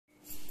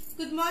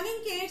Good morning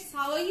kids,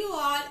 how are you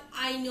all?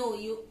 I know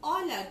you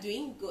all are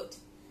doing good.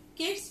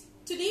 Kids,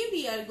 today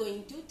we are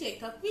going to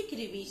take a quick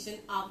revision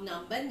of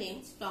number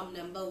names from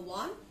number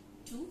 1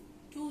 to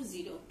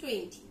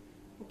 2020.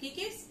 Okay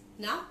kids,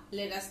 now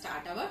let us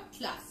start our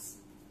class.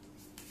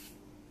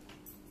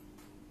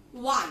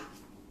 1.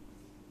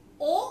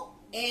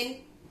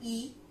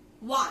 O-N-E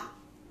 1.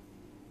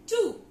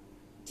 2.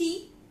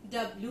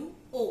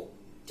 T-W-O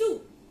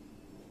 2.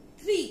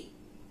 3.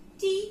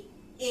 T-H-R-E-E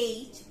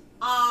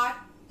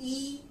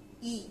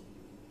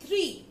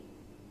 3.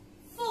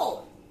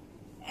 4.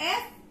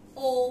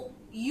 F-O-U-R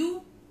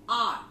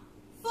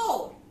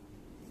 4.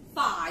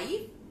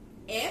 5.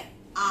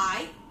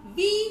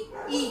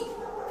 F-I-V-E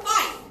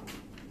 5.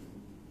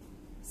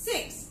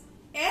 6.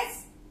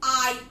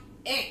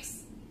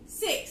 S-I-X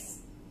 6.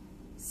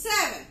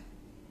 7.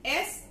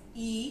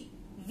 S-E-V-E-N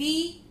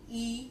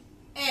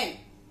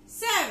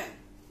 7.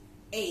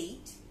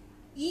 8.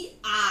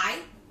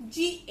 E-I-G-H-T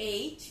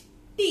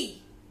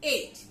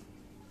 8.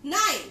 9.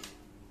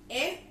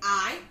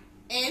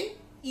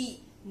 N-I-N-E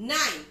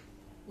 9.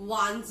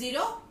 1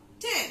 0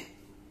 10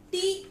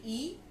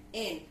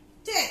 T-E-N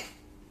 10.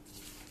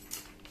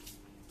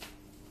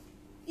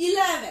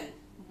 11.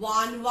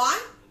 1 1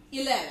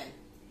 11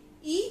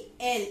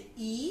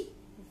 E-L-E-V-E-N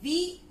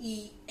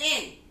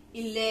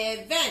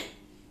 11.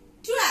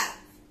 12.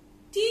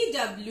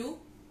 T-W-E-L-V-E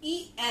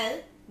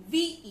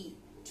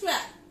 12.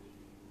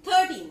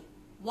 13.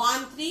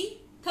 1 3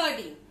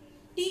 13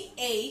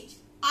 T-H-I-R-T-E-E-N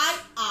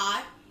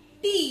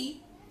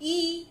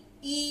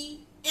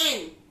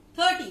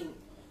 13.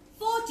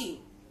 14.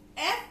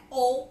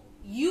 F-O-U-R-T-E-E-N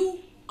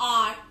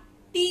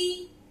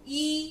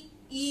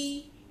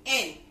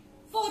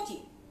 14.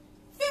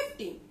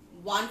 15.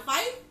 1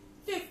 5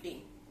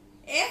 15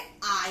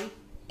 F-I-F-T-E-E-N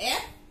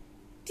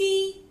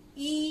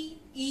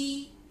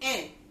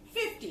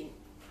 15.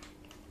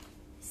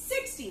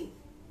 16.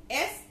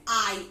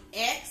 S-I-X-T-E-E-N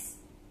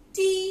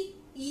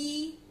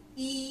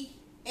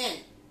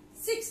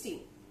 16.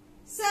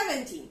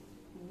 17.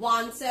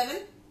 1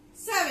 7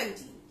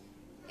 17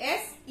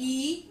 S-E-V-E-N-T-E-E-N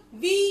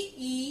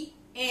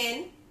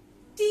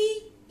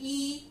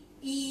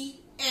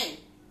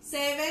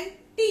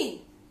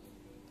 17.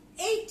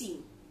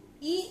 18.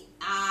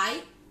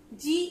 E-I-G-H-T-E-E-N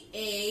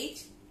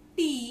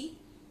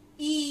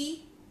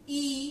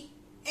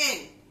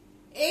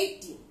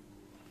 18.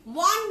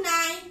 1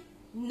 9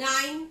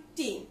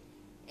 19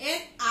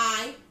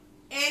 N-I-N-E-T-E-E-N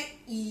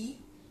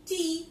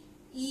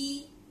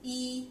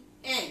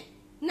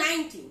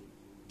 19.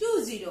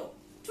 20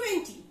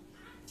 20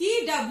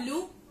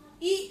 T-W-E-N-T-Y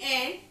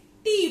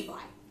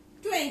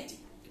 20.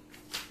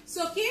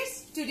 So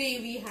kids, today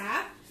we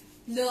have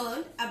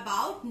learned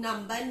about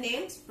number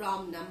names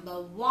from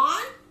number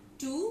 1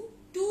 to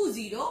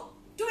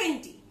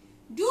 2020.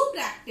 Do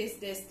practice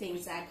these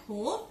things at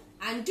home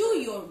and do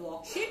your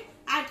worksheet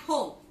at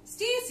home.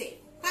 Stay safe.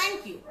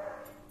 Thank you.